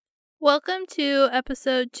Welcome to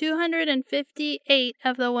episode 258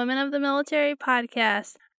 of the Women of the Military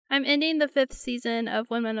podcast. I'm ending the 5th season of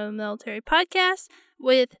Women of the Military podcast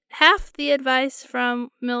with half the advice from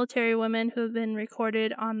military women who have been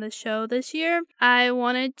recorded on the show this year. I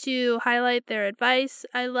wanted to highlight their advice.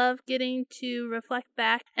 I love getting to reflect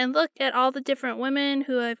back and look at all the different women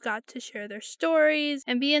who I've got to share their stories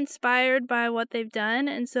and be inspired by what they've done.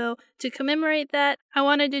 And so to commemorate that, I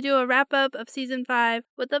wanted to do a wrap up of season 5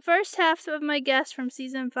 with the first half of my guests from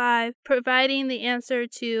season 5 providing the answer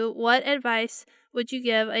to what advice would you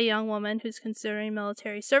give a young woman who's considering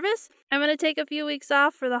military service. I'm going to take a few weeks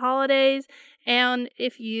off for the holidays, and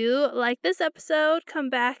if you like this episode, come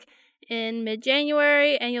back in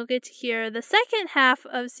mid-January and you'll get to hear the second half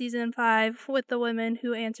of season 5 with the women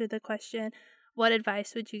who answered the question, what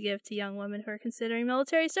advice would you give to young women who are considering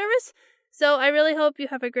military service? So I really hope you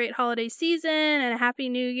have a great holiday season and a happy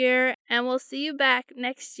new year, and we'll see you back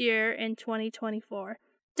next year in 2024.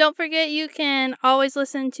 Don't forget you can always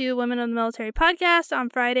listen to Women of the Military podcast on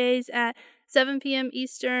Fridays at 7 p.m.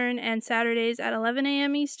 Eastern and Saturdays at 11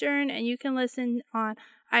 a.m. Eastern, and you can listen on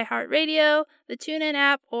iHeartRadio, the TuneIn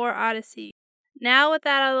app, or Odyssey. Now with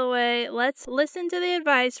that out of the way, let's listen to the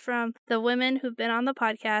advice from the women who've been on the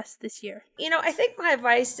podcast this year. I think my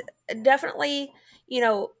advice definitely,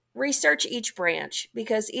 research each branch,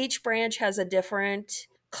 because each branch has a different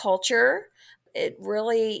culture.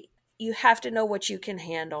 You have to know what you can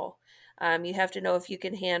handle. You have to know if you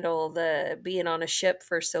can handle the being on a ship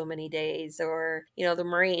for so many days, or, the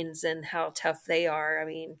Marines and how tough they are. I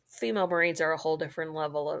mean, female Marines are a whole different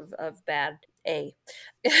level of bad.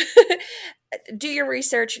 Do your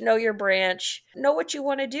research, know your branch, know what you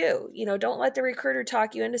want to do. Don't let the recruiter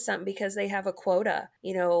talk you into something because they have a quota.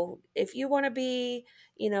 If you want to be,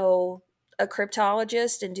 a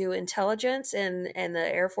cryptologist and do intelligence, and the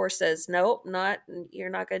Air Force says, nope, you're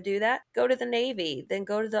not going to do that, go to the Navy, then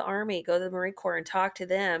go to the Army, go to the Marine Corps and talk to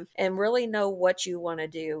them and really know what you want to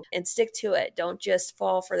do and stick to it. Don't just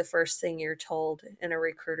fall for the first thing you're told in a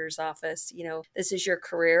recruiter's office. This is your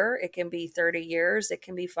career. It can be 30 years. It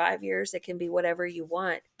can be 5 years. It can be whatever you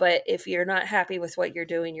want. But if you're not happy with what you're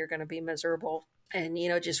doing, you're going to be miserable. And,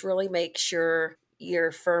 just really make sure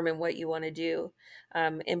you're firm in what you want to do.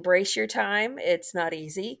 Embrace your time. It's not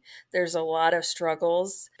easy. There's a lot of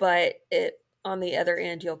struggles, but on the other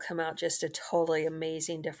end, you'll come out just a totally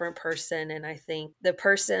amazing, different person. And I think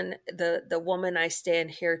the woman I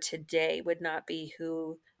stand here today would not be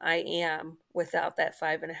who I am without that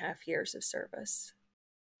 5.5 years of service.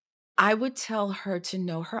 I would tell her to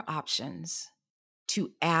know her options,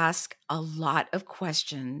 to ask a lot of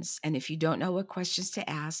questions. And if you don't know what questions to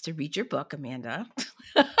ask, to read your book, Amanda.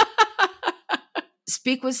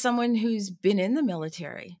 Speak with someone who's been in the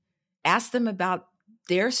military. Ask them about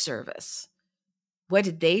their service. What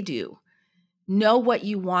did they do? Know what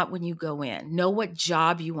you want when you go in. Know what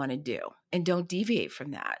job you want to do. And don't deviate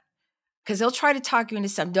from that. Because they'll try to talk you into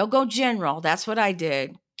something. They'll go general. That's what I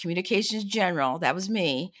did. Communications general. That was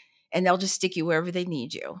me. And they'll just stick you wherever they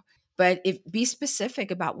need you. But be specific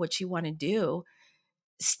about what you want to do.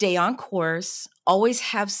 Stay on course. Always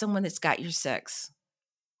have someone that's got your six.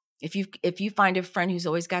 If you find a friend who's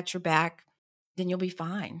always got your back, then you'll be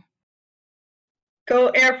fine. Go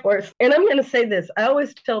Air Force. And I'm going to say this. I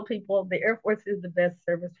always tell people the Air Force is the best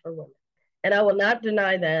service for women. And I will not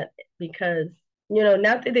deny that, because,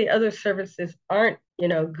 not that the other services aren't,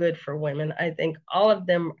 good for women. I think all of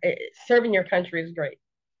them, serving your country is great.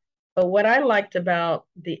 But what I liked about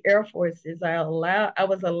the Air Force is I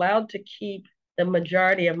was allowed to keep the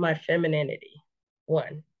majority of my femininity.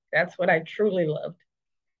 One, that's what I truly loved.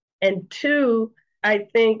 And two, I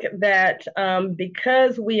think that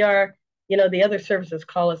because we are, the other services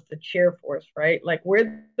call us the cheer force, right? Like,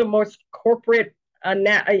 we're the most corporate,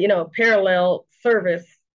 parallel service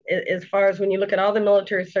as far as when you look at all the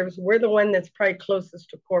military service, we're the one that's probably closest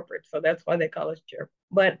to corporate. So that's why they call us cheer.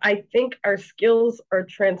 But I think our skills are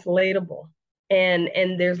translatable, and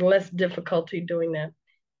there's less difficulty doing that.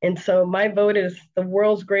 And so my vote is the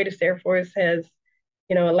world's greatest Air Force has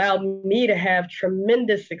allowed me to have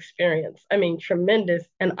tremendous experience. I mean, tremendous.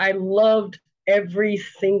 And I loved every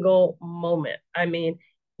single moment. I mean,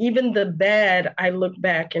 even the bad, I look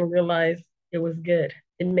back and realize it was good.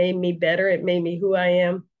 It made me better. It made me who I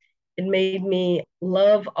am. It made me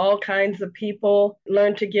love all kinds of people,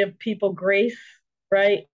 learn to give people grace,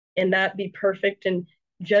 right? And not be perfect and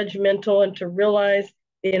judgmental, and to realize,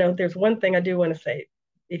 there's one thing I do want to say.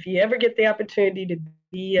 If you ever get the opportunity to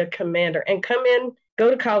be a commander and come in, go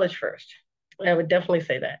to college first. I would definitely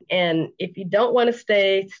say that. And if you don't want to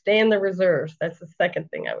stay in the reserves. That's the second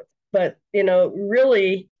thing I would say. But,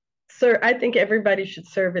 really Sir, I think everybody should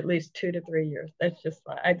serve at least 2 to 3 years. That's just,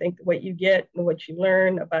 I think what you get and what you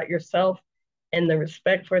learn about yourself and the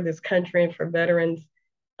respect for this country and for veterans.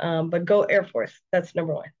 But go Air Force. That's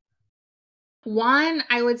number one. One,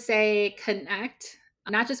 I would say connect,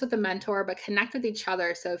 not just with the mentor, but connect with each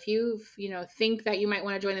other. So if you think that you might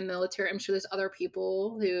want to join the military, I'm sure there's other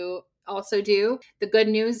people who also do. The good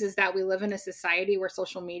news is that we live in a society where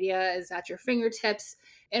social media is at your fingertips,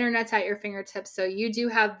 internet's at your fingertips. So you do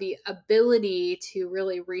have the ability to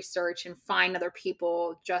really research and find other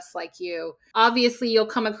people just like you. Obviously, you'll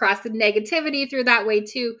come across the negativity through that way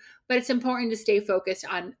too, but it's important to stay focused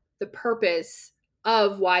on the purpose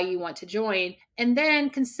of why you want to join, and then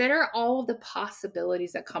consider all of the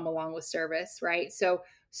possibilities that come along with service, right?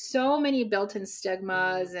 So many built-in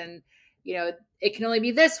stigmas, and it can only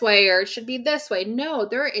be this way or it should be this way. No,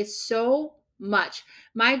 there is so much.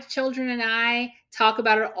 My children and I talk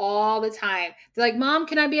about it all the time. They're like, Mom,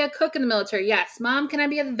 can I be a cook in the military? Yes. Mom, can I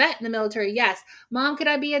be a vet in the military? Yes. Mom, can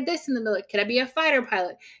I be a this in the military? Can I be a fighter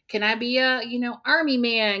pilot? Can I be a army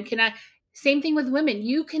man? Same thing with women.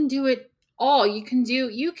 You can do it all. You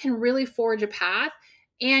can really forge a path.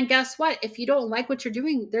 And guess what? If you don't like what you're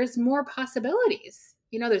doing, there's more possibilities.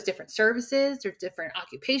 There's different services, there's different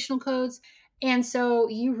occupational codes. And so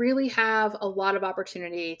you really have a lot of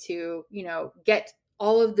opportunity to, get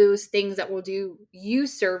all of those things that will do you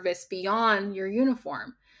service beyond your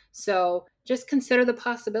uniform. So just consider the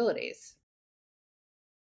possibilities.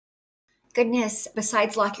 Goodness,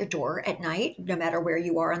 besides lock your door at night, no matter where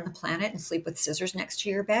you are on the planet, and sleep with scissors next to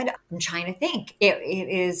your bed, I'm trying to think. It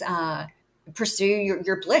is pursue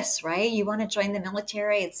your bliss, right? You want to join the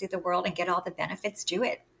military and see the world and get all the benefits, do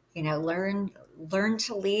it. Learn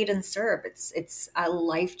to lead and serve. It's a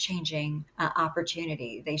life-changing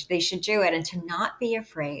opportunity. They should do it, and to not be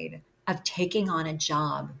afraid of taking on a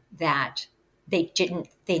job that they didn't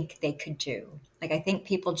think they could do. Like, I think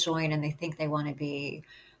people join and they think they want to be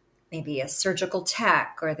maybe a surgical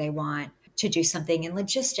tech, or they want to do something in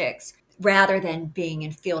logistics rather than being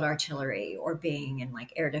in field artillery or being in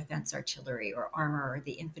like air defense artillery or armor or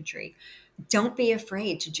the infantry. Don't be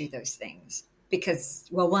afraid to do those things because,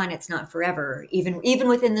 well, one, it's not forever. Even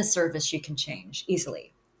within the service, you can change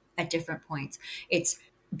easily at different points. It's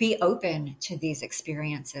be open to these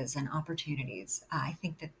experiences and opportunities. I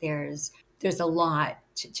think that there's a lot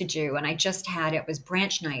to do. And it was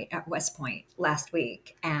branch night at West Point last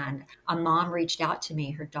week. And a mom reached out to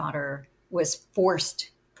me. Her daughter was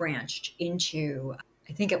branched into,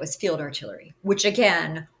 I think it was field artillery, which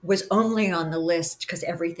again was only on the list because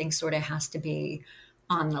everything sort of has to be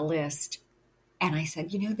on the list. And I said,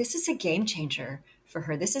 this is a game changer for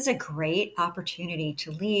her. This is a great opportunity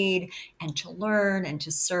to lead and to learn and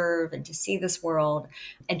to serve and to see this world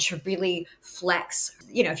and to really flex.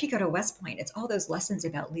 If you go to West Point, it's all those lessons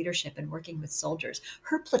about leadership and working with soldiers.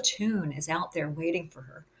 Her platoon is out there waiting for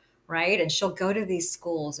her, right? And she'll go to these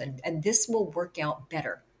schools and this will work out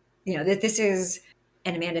better. That this is,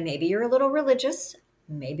 and Amanda, maybe you're a little religious,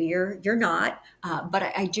 maybe you're not, but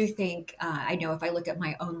I do think, I know if I look at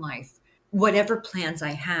my own life, whatever plans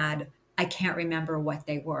I had, I can't remember what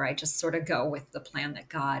they were. I just sort of go with the plan that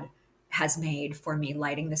God has made for me,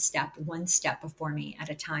 lighting the step, one step before me at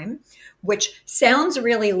a time, which sounds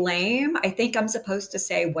really lame. I think I'm supposed to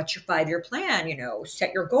say, what's your 5-year plan?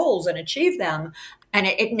 Set your goals and achieve them. And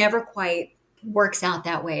it never quite works out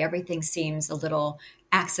that way. Everything seems a little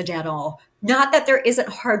accidental. Not that there isn't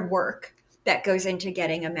hard work that goes into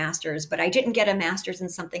getting a master's, but I didn't get a master's in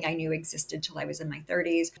something I knew existed till I was in my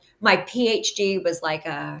 30s. My PhD was like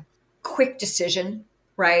a quick decision,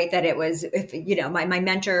 right? That it was, if my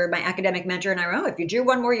mentor, my academic mentor, and I were, if you do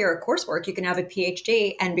one more year of coursework, you can have a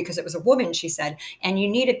PhD. And because it was a woman, she said, and you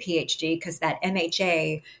need a PhD because that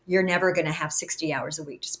MHA, you're never going to have 60 hours a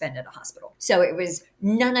week to spend at a hospital. So it was,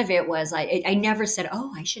 none of it was, I never said,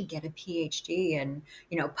 I should get a PhD in,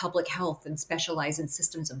 public health and specialize in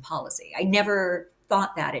systems and policy. I never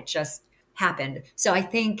thought that. It just happened. So I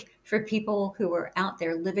think for people who are out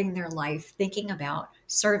there living their life, thinking about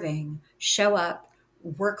serving, show up,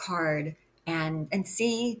 work hard, and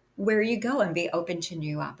see where you go and be open to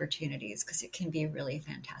new opportunities because it can be really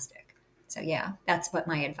fantastic. So yeah, that's what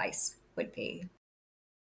my advice would be.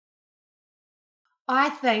 I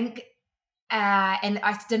think, and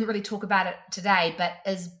I didn't really talk about it today, but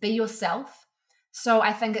is be yourself. So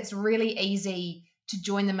I think it's really easy to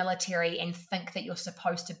join the military and think that you're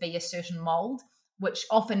supposed to be a certain mold, which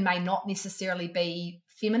often may not necessarily be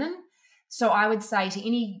feminine. So I would say to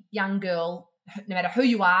any young girl, no matter who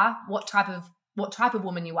you are, what type of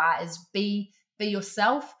woman you are, is be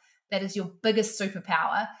yourself. That is your biggest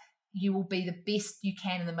superpower. You will be the best you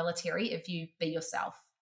can in the military if you be yourself.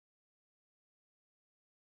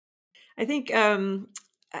 I think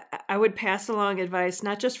I would pass along advice,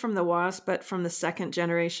 not just from the WASP, but from the second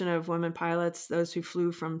generation of women pilots, those who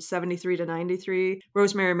flew from 73 to 93.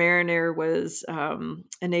 Rosemary Mariner was a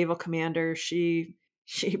naval commander. She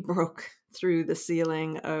broke through the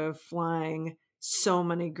ceiling of flying so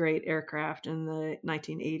many great aircraft in the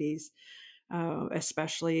 1980s,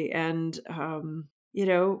 especially. And,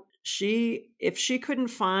 if she couldn't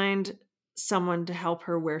find someone to help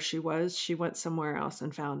her where she was, she went somewhere else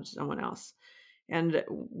and found someone else. And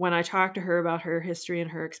when I talked to her about her history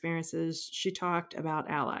and her experiences, she talked about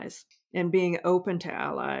allies and being open to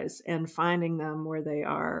allies and finding them where they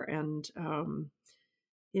are, and,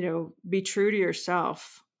 be true to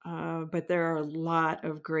yourself. But there are a lot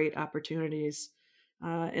of great opportunities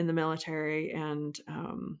in the military and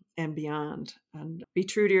beyond. And be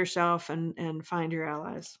true to yourself and find your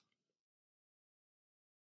allies.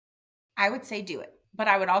 I would say do it, but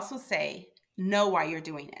I would also say know why you're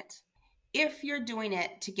doing it. If you're doing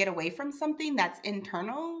it to get away from something that's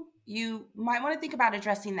internal, you might want to think about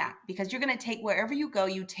addressing that, because you're going to take wherever you go,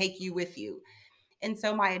 you take you with you. And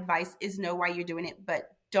so my advice is know why you're doing it, but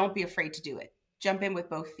don't be afraid to do it. Jump in with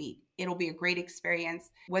both feet. It'll be a great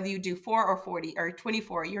experience. Whether you do 4 or 40 or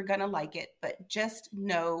 24, you're going to like it, but just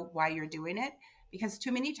know why you're doing it. Because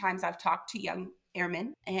too many times I've talked to young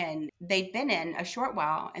airmen and they'd been in a short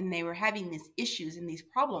while and they were having these issues and these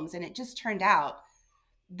problems. And it just turned out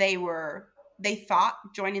they thought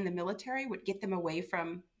joining the military would get them away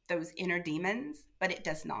from those inner demons, but it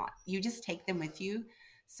does not. You just take them with you.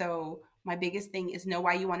 So my biggest thing is know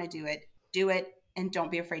why you want to do it, and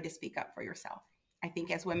don't be afraid to speak up for yourself. I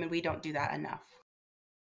think as women, we don't do that enough.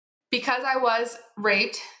 Because I was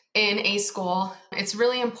raped in a school, it's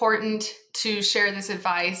really important to share this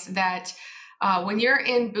advice that when you're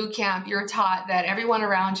in boot camp, you're taught that everyone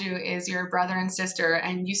around you is your brother and sister,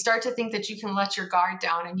 and you start to think that you can let your guard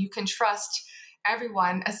down and you can trust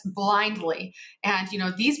everyone as blindly. And,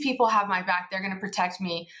 these people have my back. They're going to protect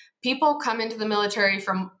me. People come into the military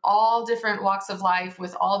from all different walks of life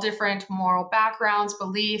with all different moral backgrounds,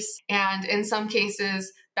 beliefs, and in some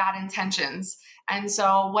cases, bad intentions. And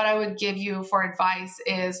so what I would give you for advice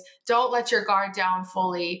is don't let your guard down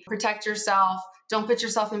fully. Protect yourself. Don't put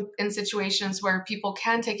yourself in situations where people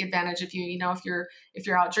can take advantage of you. If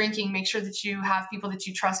you're out drinking, make sure that you have people that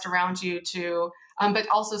you trust around you to, but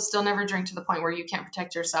also still never drink to the point where you can't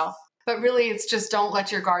protect yourself. But really, it's just don't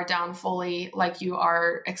let your guard down fully like you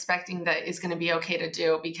are expecting that is going to be okay to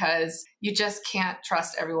do, because you just can't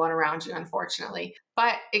trust everyone around you, unfortunately.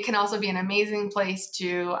 But it can also be an amazing place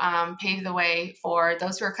to pave the way for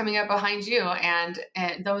those who are coming up behind you, and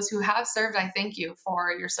those who have served. I thank you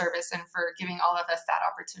for your service and for giving all of us that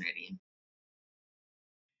opportunity.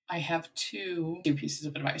 I have two pieces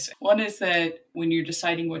of advice. One is that when you're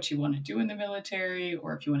deciding what you want to do in the military,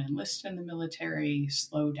 or if you want to enlist in the military,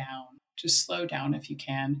 slow down. Just slow down if you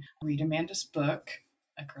can. Read Amanda's book,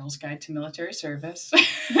 A Girl's Guide to Military Service.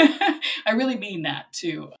 I really mean that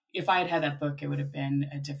too. If I had had that book, it would have been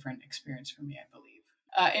a different experience for me, I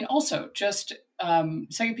believe. And also, just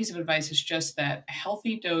second piece of advice is just that a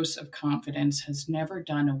healthy dose of confidence has never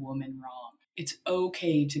done a woman wrong. It's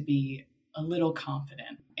okay to be a little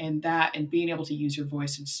confident, and being able to use your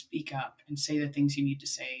voice and speak up and say the things you need to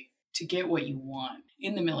say to get what you want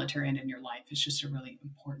in the military and in your life is just a really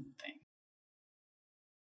important thing.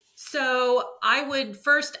 So I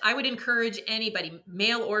would encourage anybody,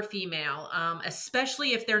 male or female,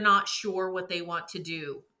 especially if they're not sure what they want to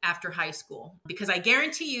do after high school, because I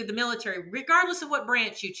guarantee you the military, regardless of what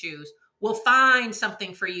branch you choose, will find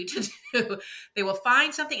something for you to do. They will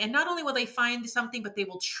find something. And not only will they find something, but they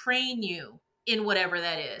will train you in whatever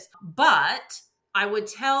that is. But I would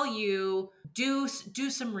tell you, do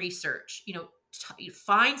some research,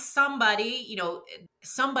 find somebody,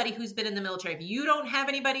 somebody who's been in the military. If you don't have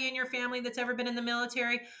anybody in your family that's ever been in the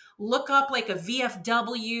military, look up like a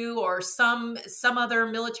VFW or some other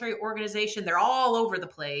military organization. They're all over the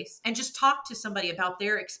place, and just talk to somebody about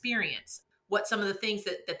their experience. What some of the things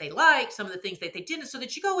that they liked, some of the things that they didn't, so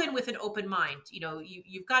that you go in with an open mind.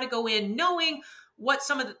 You've got to go in knowing what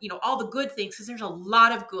some of the, all the good things, because there's a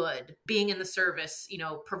lot of good being in the service,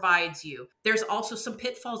 provides you. There's also some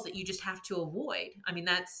pitfalls that you just have to avoid. I mean,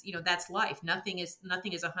 that's life. Nothing is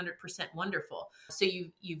 100% wonderful. So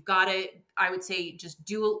you've got to, I would say, just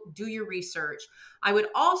do your research. I would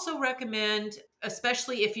also recommend,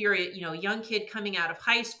 especially if you're a young kid coming out of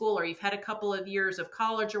high school, or you've had a couple of years of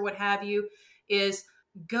college or what have you, is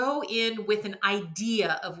go in with an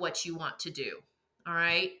idea of what you want to do. All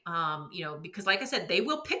right. Because like I said, they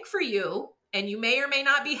will pick for you And you may or may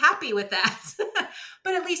not be happy with that.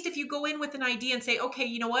 But at least if you go in with an idea and say, okay,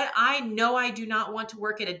 you know what? I know I do not want to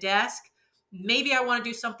work at a desk. Maybe I want to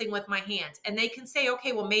do something with my hands. And they can say,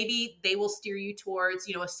 okay, well, maybe they will steer you towards,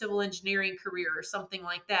 a civil engineering career or something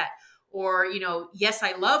like that. Or, yes,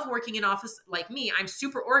 I love working in office like me. I'm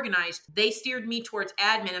super organized. They steered me towards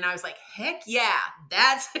admin. And I was like, heck yeah,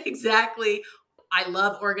 that's exactly, I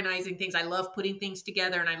love organizing things. I love putting things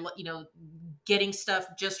together, and I, getting stuff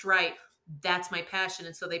just right. That's my passion.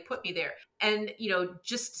 And so they put me there. And,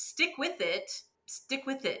 just stick with it. Stick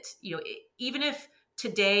with it. Even if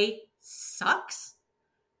today sucks,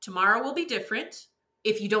 tomorrow will be different.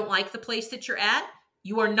 If you don't like the place that you're at,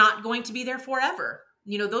 you are not going to be there forever.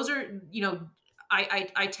 Those are,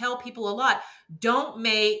 I tell people a lot, don't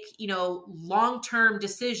make, long-term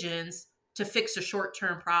decisions to fix a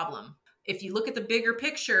short-term problem. If you look at the bigger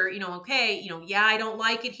picture, okay, yeah, I don't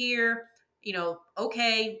like it here,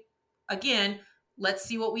 okay, again, let's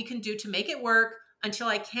see what we can do to make it work until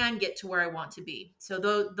I can get to where I want to be. So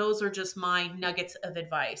those are just my nuggets of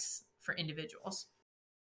advice for individuals.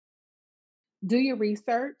 Do your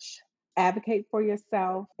research, advocate for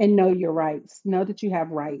yourself, and know your rights. Know that you have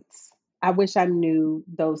rights. I wish I knew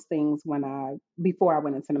those things before I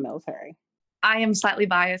went into the military. I am slightly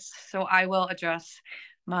biased, so I will address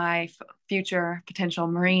my future potential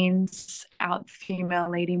female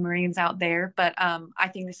lady Marines out there. But I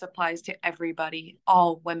think this applies to everybody,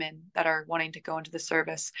 all women that are wanting to go into the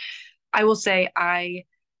service. I will say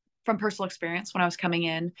from personal experience when I was coming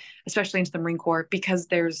in, especially into the Marine Corps, because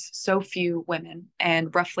there's so few women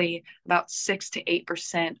and roughly about 6 to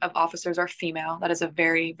 8% of officers are female. That is a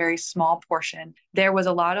very, very small portion. There was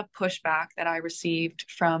a lot of pushback that I received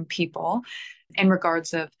from people in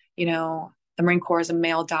regards of, the Marine Corps is a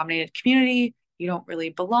male dominated community. You don't really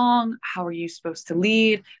belong. How are you supposed to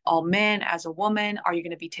lead all men as a woman? Are you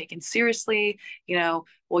going to be taken seriously? Well,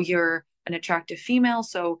 you're an attractive female,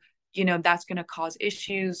 so that's going to cause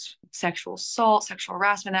issues, sexual assault, sexual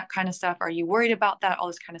harassment, that kind of stuff. Are you worried about that? All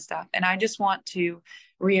this kind of stuff. And I just want to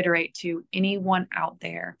reiterate to anyone out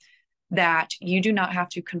there that you do not have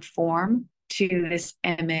to conform to this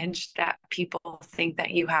image that people think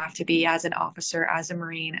that you have to be as an officer, as a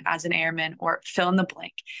Marine, as an airman, or fill in the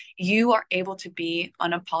blank. You are able to be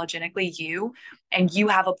unapologetically you, and you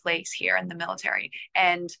have a place here in the military.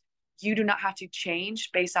 And you do not have to change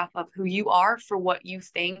based off of who you are for what you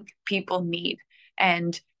think people need.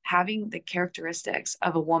 And having the characteristics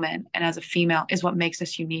of a woman and as a female is what makes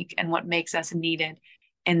us unique and what makes us needed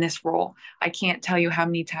in this role. I can't tell you how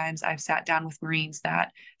many times I've sat down with Marines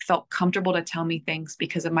that felt comfortable to tell me things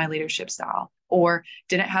because of my leadership style, or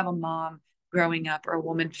didn't have a mom growing up or a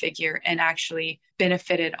woman figure and actually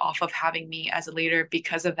benefited off of having me as a leader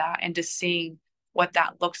because of that, and just seeing what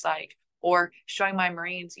that looks like. Or showing my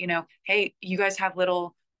Marines, hey, you guys have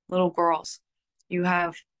little girls, you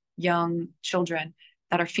have young children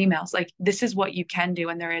that are females. Like, this is what you can do,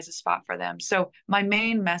 and there is a spot for them. So my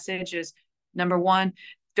main message is, number one,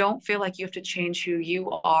 don't feel like you have to change who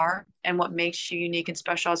you are and what makes you unique and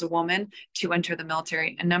special as a woman to enter the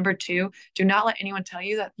military. And number two, do not let anyone tell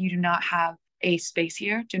you that you do not have a space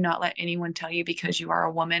here. Do not let anyone tell you because you are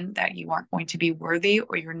a woman that you aren't going to be worthy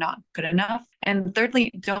or you're not good enough. And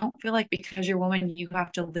thirdly, don't feel like because you're a woman, you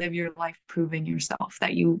have to live your life proving yourself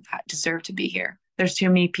that you deserve to be here. There's too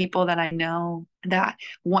many people that I know that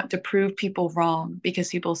want to prove people wrong because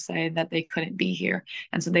people say that they couldn't be here.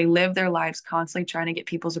 And so they live their lives constantly trying to get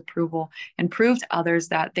people's approval and prove to others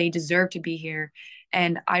that they deserve to be here.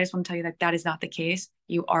 And I just want to tell you that that is not the case.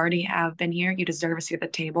 You already have been here. You deserve a seat at the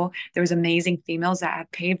table. There's amazing females that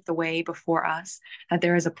have paved the way before us, that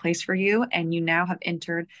there is a place for you. And you now have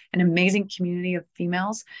entered an amazing community of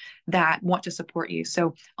females that want to support you.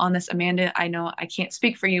 So on this, Amanda, I know I can't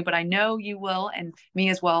speak for you, but I know you will, and me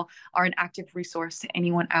as well, are an active resource to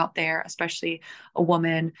anyone out there, especially a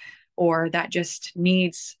woman or that just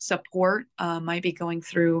needs support, might be going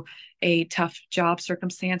through a tough job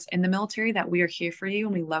circumstance in the military, that we are here for you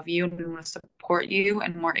and we love you and we want to support you,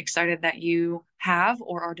 and we're excited that you have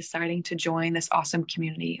or are deciding to join this awesome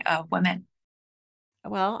community of women.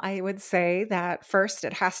 Well, I would say that first,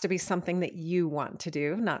 it has to be something that you want to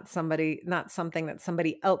do, not something that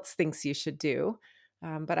somebody else thinks you should do.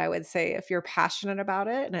 But I would say if you're passionate about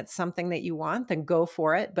it and it's something that you want, then go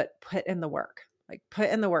for it, but put in the work. Like, put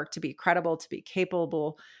in the work to be credible, to be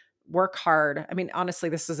capable, work hard. I mean, honestly,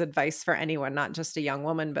 this is advice for anyone, not just a young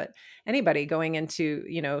woman, but anybody going into,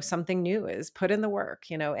 something new, is put in the work,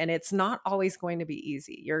 and it's not always going to be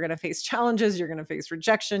easy. You're going to face challenges. You're going to face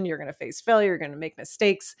rejection. You're going to face failure. You're going to make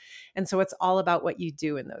mistakes. And so it's all about what you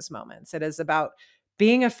do in those moments. It is about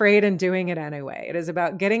being afraid and doing it anyway. It is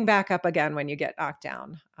about getting back up again when you get knocked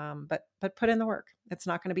down. But put in the work. It's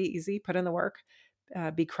not going to be easy. Put in the work,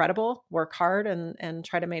 be credible, work hard, and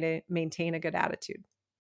try to maintain a good attitude.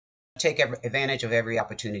 Take advantage of every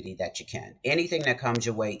opportunity that you can. Anything that comes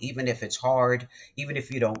your way, even if it's hard, even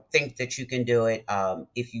if you don't think that you can do it,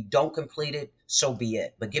 if you don't complete it, so be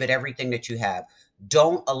it. But give it everything that you have.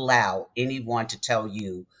 Don't allow anyone to tell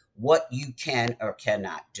you what you can or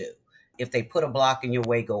cannot do. If they put a block in your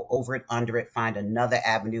way, go over it, under it, find another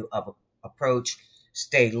avenue of approach.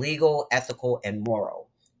 Stay legal, ethical, and moral.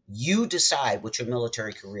 You decide what your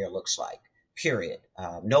military career looks like, period.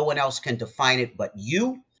 No one else can define it but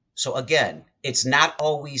you. So again, it's not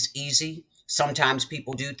always easy. Sometimes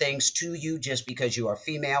people do things to you just because you are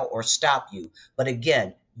female or stop you. But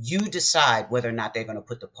again, you decide whether or not they're going to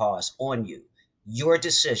put the pause on you. Your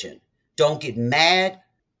decision. Don't get mad.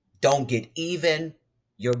 Don't get even.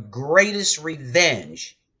 Your greatest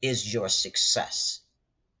revenge is your success.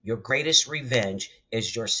 Your greatest revenge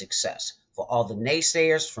is your success. For all the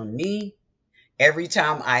naysayers, from me, every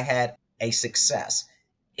time I had a success,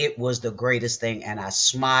 it was the greatest thing, and I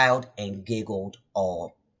smiled and giggled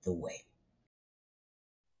all the way.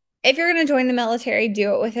 If you're going to join the military,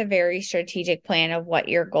 do it with a very strategic plan of what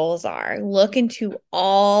your goals are. Look into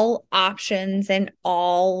all options and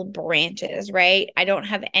all branches, right? I don't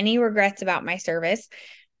have any regrets about my service,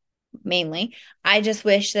 mainly. I just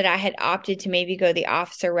wish that I had opted to maybe go the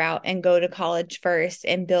officer route and go to college first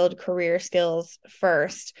and build career skills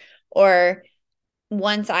first. Or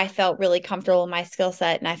once I felt really comfortable in my skill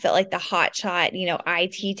set and I felt like the hot shot,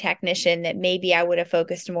 IT technician, that maybe I would have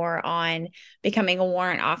focused more on becoming a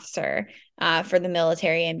warrant officer for the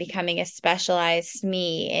military and becoming a specialized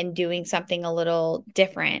SME and doing something a little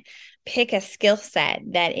different. Pick a skill set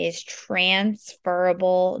that is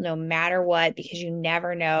transferable no matter what, because you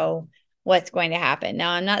never know what's going to happen.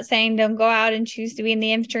 Now, I'm not saying don't go out and choose to be in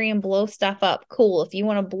the infantry and blow stuff up. Cool. If you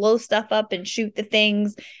want to blow stuff up and shoot the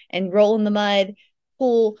things and roll in the mud,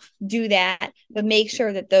 cool, do that, but make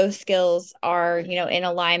sure that those skills are, in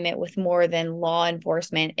alignment with more than law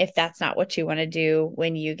enforcement if that's not what you want to do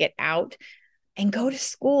when you get out. And go to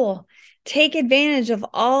school. Take advantage of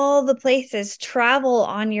all the places, travel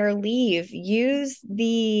on your leave, use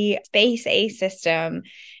the Space A system,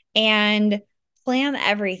 and plan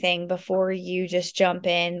everything before you just jump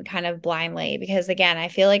in kind of blindly. Because again, I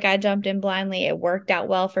feel like I jumped in blindly. It worked out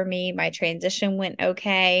well for me. My transition went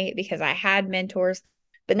okay because I had mentors,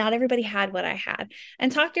 but not everybody had what I had.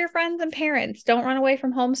 And talk to your friends and parents. Don't run away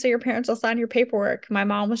from home so your parents will sign your paperwork. My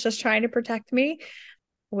mom was just trying to protect me.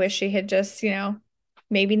 Wish she had just,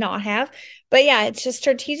 maybe not have. But yeah, it's just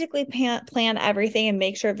strategically plan everything and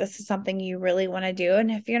make sure this is something you really want to do. And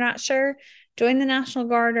if you're not sure, join the National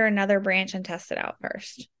Guard or another branch and test it out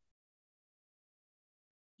first.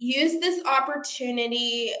 Use this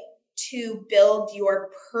opportunity to build your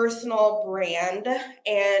personal brand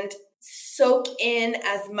and soak in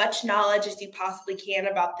as much knowledge as you possibly can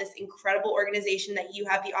about this incredible organization that you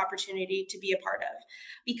have the opportunity to be a part of,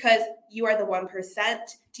 because you are the 1%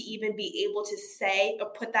 to even be able to say or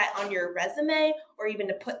put that on your resume, or even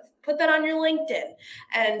to put that on your LinkedIn,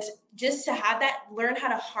 and just to have that, learn how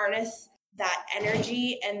to harness that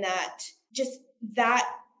energy and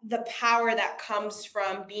the power that comes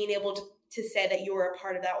from being able to say that you are a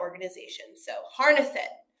part of that organization. So harness it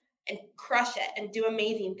and crush it and do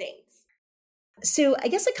amazing things. So I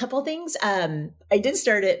guess a couple things. I did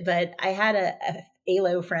start it, but I had a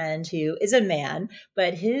ALO friend who is a man,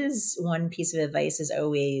 but his one piece of advice is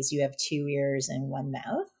always, you have 2 ears and 1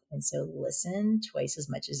 mouth. And so listen twice as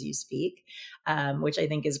much as you speak, which I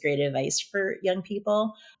think is great advice for young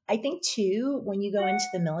people. I think too, when you go into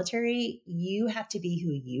the military, you have to be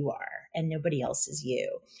who you are and nobody else is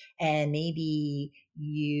you. And maybe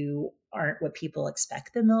you aren't what people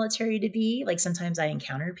expect the military to be. Like sometimes I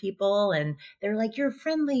encounter people and they're like, you're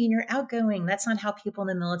friendly and you're outgoing. That's not how people in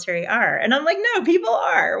the military are. And I'm like, no, people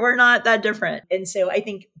are. We're not that different. And so I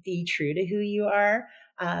think be true to who you are.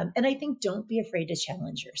 And I think don't be afraid to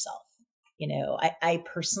challenge yourself. I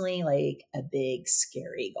personally like a big,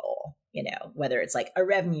 scary goal, whether it's like a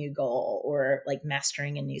revenue goal or like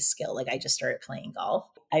mastering a new skill. Like I just started playing golf.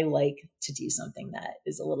 I like to do something that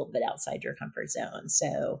is a little bit outside your comfort zone.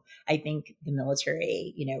 So I think the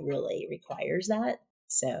military, really requires that.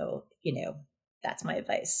 So, that's my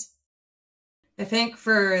advice. I think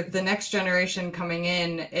for the next generation coming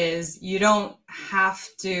in is you don't have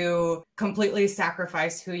to completely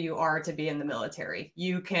sacrifice who you are to be in the military.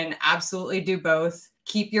 You can absolutely do both.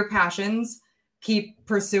 Keep your passions, keep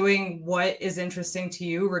pursuing what is interesting to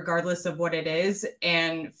you, regardless of what it is,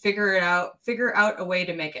 and figure out a way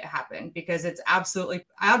to make it happen, because it's absolutely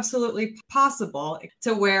possible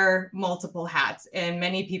to wear multiple hats. And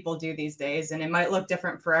many people do these days, and it might look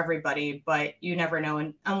different for everybody, but you never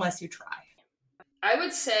know unless you try. I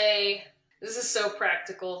would say, this is so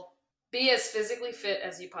practical, be as physically fit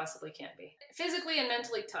as you possibly can be. Physically and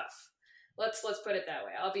mentally tough. Let's put it that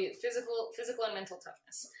way. I'll be physical and mental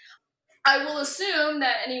toughness. I will assume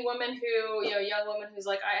that any woman who, young woman who's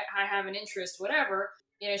like, I have an interest, whatever,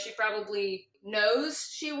 she probably knows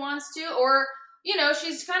she wants to, or,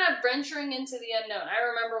 she's kind of venturing into the unknown. I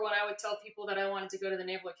remember when I would tell people that I wanted to go to the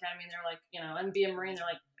Naval Academy, and they're like, and be a Marine, they're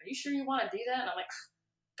like, are you sure you want to do that? And I'm like,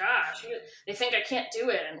 gosh, they think I can't do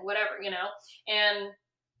it and whatever, and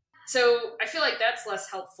so I feel like that's less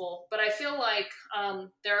helpful, but I feel like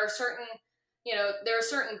there are certain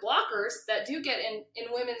blockers that do get in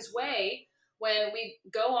women's way when we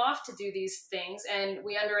go off to do these things, and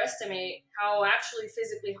we underestimate how actually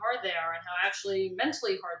physically hard they are and how actually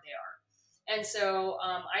mentally hard they are. And so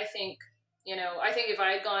I think if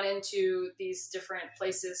I had gone into these different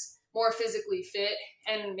places more physically fit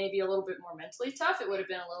and maybe a little bit more mentally tough, it would have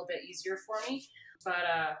been a little bit easier for me. But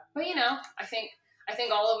I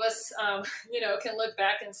think all of us, can look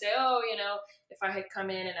back and say, oh, if I had come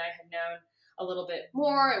in and I had known a little bit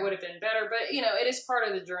more, it would have been better. But, it is part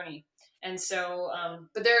of the journey. And so,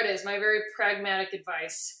 but there it is, my very pragmatic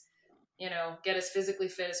advice, get as physically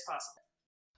fit as possible.